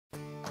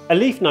A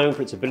leaf known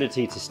for its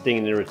ability to sting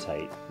and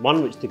irritate,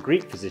 one which the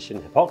Greek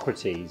physician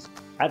Hippocrates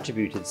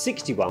attributed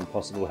 61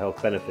 possible health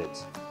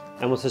benefits,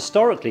 and was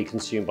historically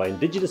consumed by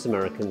indigenous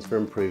Americans for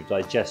improved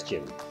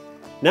digestion.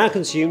 Now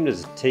consumed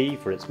as a tea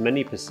for its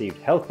many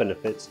perceived health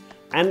benefits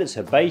and its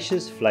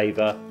herbaceous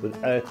flavour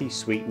with earthy,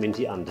 sweet,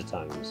 minty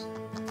undertones.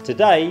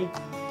 Today,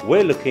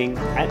 we're looking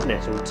at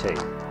nettle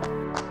tea.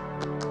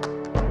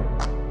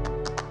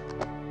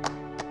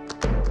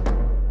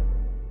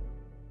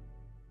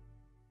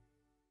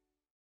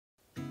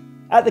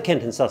 At the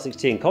Kent and Sussex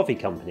Tea and Coffee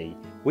Company,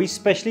 we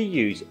specially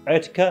use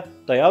Urtica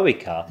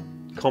dioica,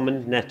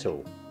 common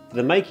nettle, for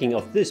the making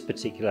of this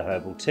particular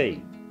herbal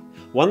tea,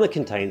 one that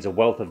contains a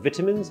wealth of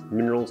vitamins,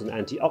 minerals and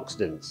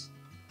antioxidants.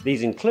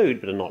 These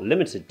include, but are not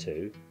limited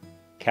to,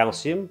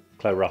 calcium,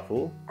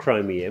 chlorophyll,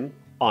 chromium,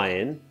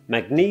 iron,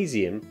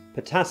 magnesium,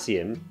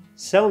 potassium,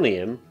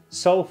 selenium,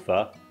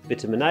 sulfur,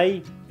 vitamin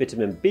A,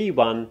 vitamin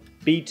B1,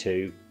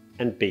 B2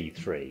 and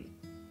B3.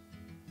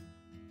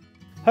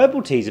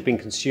 Herbal teas have been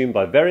consumed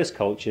by various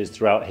cultures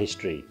throughout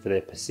history for their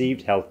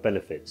perceived health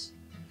benefits.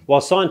 While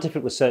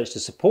scientific research to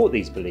support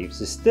these beliefs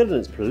is still in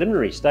its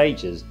preliminary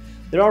stages,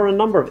 there are a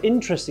number of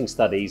interesting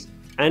studies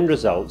and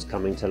results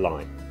coming to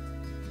light.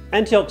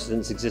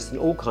 Antioxidants exist in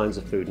all kinds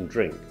of food and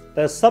drink.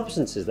 They are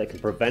substances that can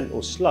prevent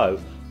or slow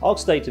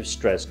oxidative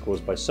stress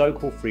caused by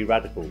so-called free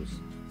radicals.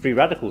 Free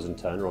radicals in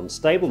turn are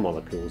unstable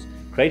molecules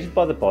created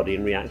by the body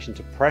in reaction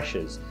to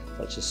pressures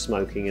such as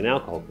smoking and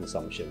alcohol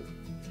consumption.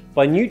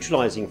 By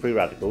neutralising free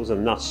radicals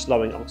and thus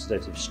slowing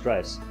oxidative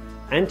stress,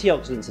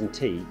 antioxidants in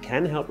tea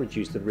can help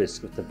reduce the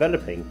risk of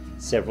developing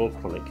several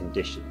chronic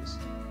conditions.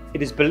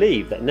 It is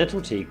believed that nettle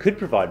tea could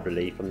provide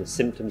relief from the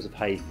symptoms of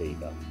hay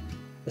fever.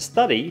 A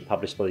study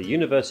published by the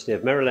University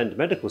of Maryland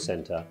Medical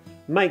Center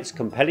makes a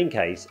compelling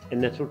case in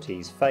nettle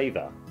tea's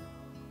favour.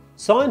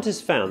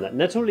 Scientists found that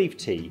nettle leaf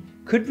tea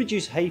could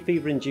reduce hay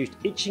fever-induced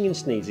itching and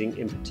sneezing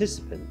in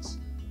participants.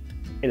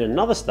 In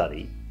another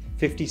study,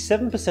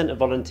 57% of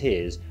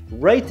volunteers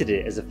rated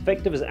it as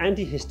effective as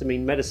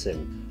antihistamine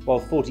medicine, while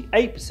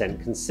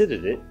 48%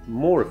 considered it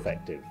more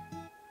effective.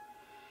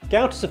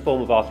 Gout is a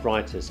form of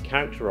arthritis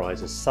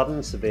characterised as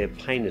sudden severe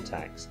pain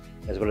attacks,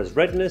 as well as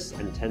redness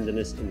and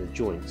tenderness in the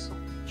joints,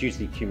 due to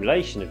the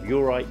accumulation of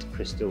urite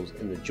crystals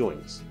in the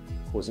joints,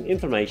 causing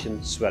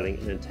inflammation, swelling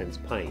and intense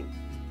pain.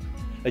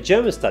 A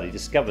German study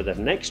discovered that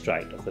an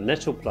extract of the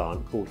nettle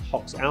plant called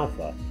Hox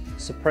alpha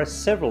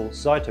suppressed several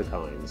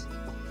cytokines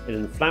in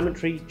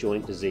inflammatory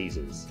joint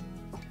diseases.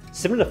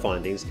 Similar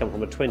findings come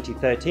from a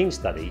 2013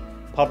 study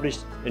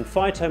published in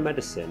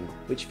Phytomedicine,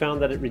 which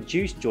found that it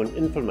reduced joint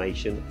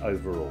inflammation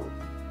overall.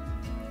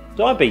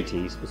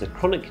 Diabetes is a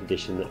chronic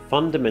condition that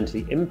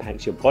fundamentally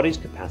impacts your body's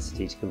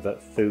capacity to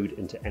convert food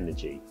into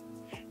energy.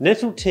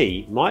 Nettle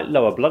tea might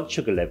lower blood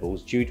sugar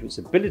levels due to its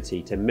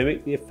ability to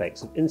mimic the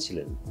effects of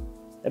insulin.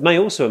 It may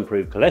also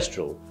improve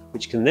cholesterol,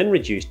 which can then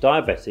reduce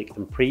diabetic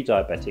and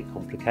pre-diabetic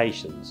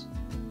complications.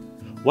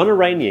 One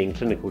Iranian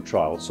clinical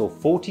trial saw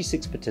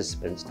 46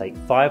 participants take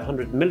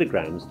 500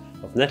 milligrams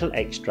of nettle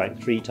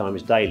extract 3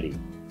 times daily.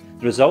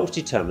 The results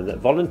determined that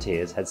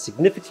volunteers had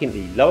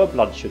significantly lower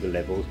blood sugar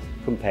levels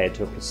compared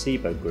to a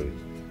placebo group.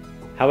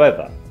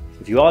 However,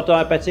 if you are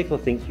diabetic or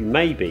think you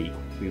may be,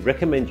 we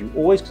recommend you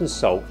always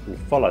consult and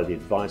follow the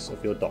advice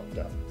of your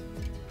doctor.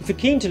 If you're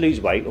keen to lose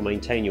weight or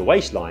maintain your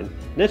waistline,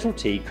 nettle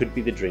tea could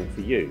be the drink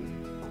for you.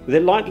 With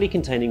it likely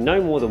containing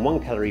no more than 1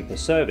 calorie per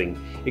serving,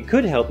 it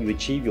could help you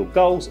achieve your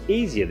goals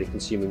easier than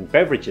consuming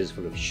beverages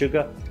full of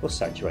sugar or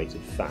saturated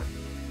fat.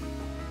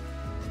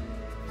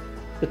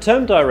 The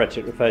term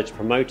diuretic refers to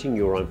promoting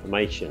urine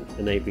formation,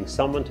 enabling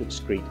someone to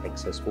excrete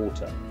excess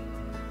water.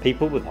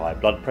 People with high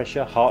blood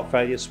pressure, heart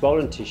failure,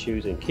 swollen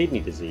tissues and kidney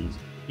disease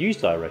use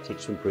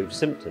diuretics to improve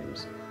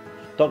symptoms.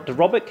 Dr.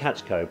 Robert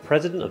Katchko,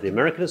 President of the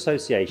American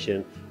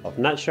Association of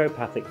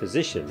Naturopathic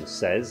Physicians,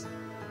 says,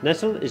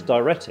 "Nettle is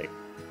diuretic.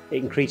 It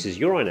increases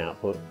urine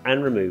output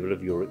and removal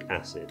of uric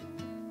acid."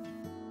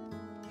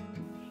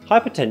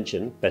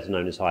 Hypertension, better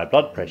known as high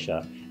blood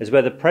pressure, is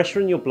where the pressure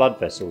in your blood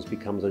vessels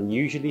becomes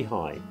unusually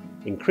high,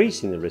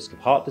 increasing the risk of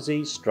heart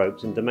disease,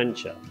 strokes and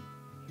dementia.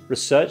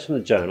 Research from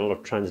the Journal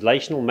of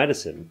Translational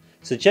Medicine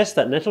suggests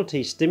that nettle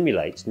tea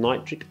stimulates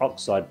nitric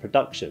oxide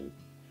production.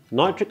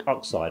 Nitric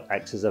oxide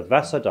acts as a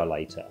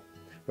vasodilator,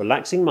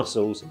 relaxing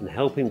muscles and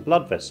helping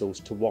blood vessels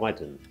to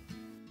widen.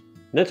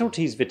 Nettle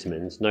tea's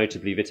vitamins,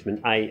 notably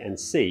vitamin A and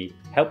C,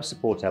 help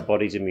support our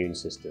body's immune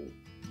system.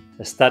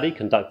 A study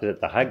conducted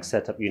at the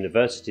Hacettepe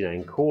University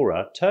in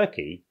Ankara,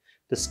 Turkey,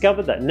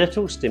 discovered that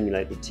nettles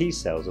stimulate the T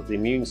cells of the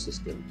immune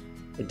system.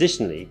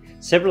 Additionally,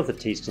 several of the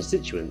tea's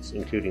constituents,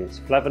 including its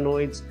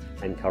flavonoids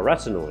and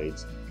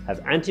carotenoids,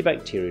 have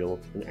antibacterial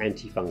and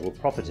antifungal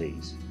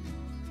properties.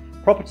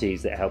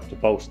 Properties that help to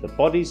bolster the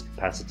body's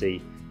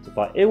capacity to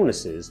fight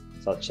illnesses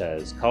such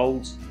as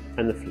colds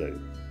and the flu.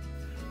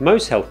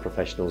 Most health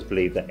professionals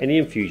believe that any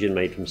infusion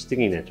made from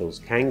stinging nettles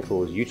can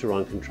cause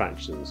uterine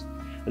contractions,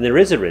 and there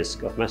is a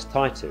risk of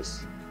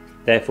mastitis.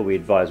 Therefore, we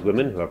advise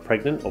women who are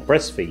pregnant or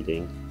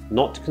breastfeeding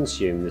not to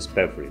consume this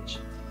beverage.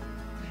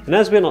 And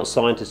as we are not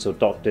scientists or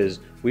doctors,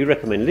 we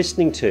recommend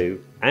listening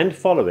to and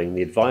following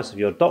the advice of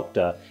your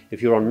doctor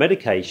if you're on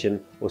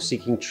medication or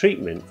seeking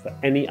treatment for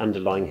any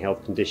underlying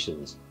health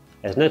conditions,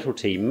 as nettle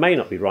tea may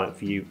not be right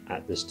for you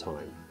at this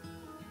time.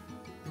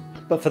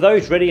 But for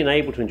those ready and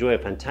able to enjoy a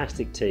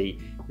fantastic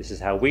tea, this is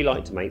how we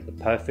like to make the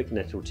perfect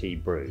nettle tea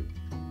brew.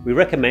 We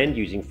recommend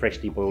using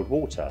freshly boiled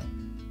water,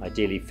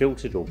 ideally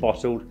filtered or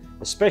bottled,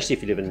 especially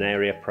if you live in an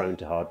area prone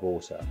to hard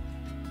water.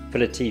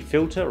 Fill a tea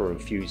filter or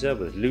infuser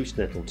with loose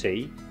nettle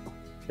tea,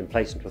 then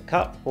place into a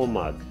cup or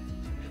mug.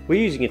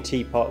 We're using a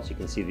teapot so you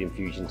can see the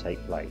infusion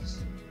take place.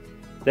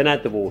 Then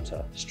add the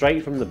water,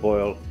 straight from the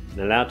boil,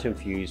 and allow to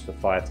infuse for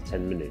 5 to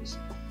 10 minutes,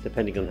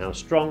 depending on how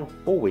strong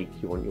or weak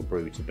you want your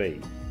brew to be.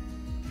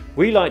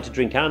 We like to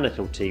drink our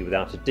nettle tea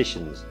without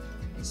additions,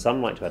 and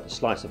some like to add a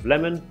slice of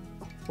lemon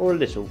or a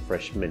little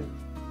fresh mint.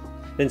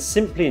 Then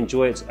simply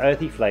enjoy its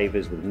earthy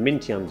flavours with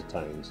minty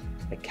undertones,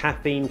 a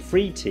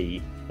caffeine-free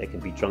tea that can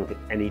be drunk at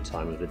any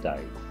time of the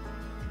day.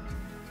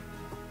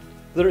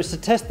 Whether it's to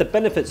test the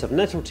benefits of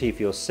nettle tea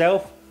for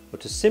yourself or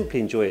to simply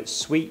enjoy its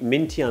sweet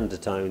minty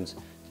undertones,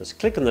 just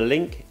click on the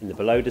link in the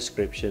below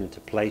description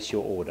to place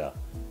your order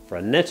for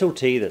a nettle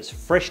tea that's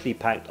freshly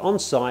packed on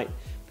site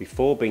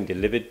before being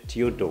delivered to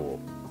your door.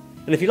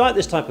 And if you like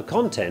this type of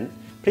content,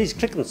 please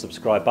click on the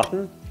subscribe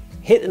button,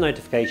 hit the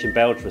notification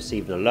bell to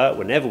receive an alert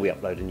whenever we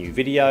upload a new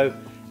video,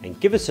 and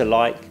give us a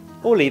like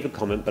or leave a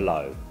comment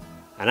below.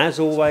 And as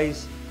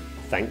always,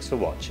 thanks for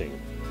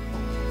watching.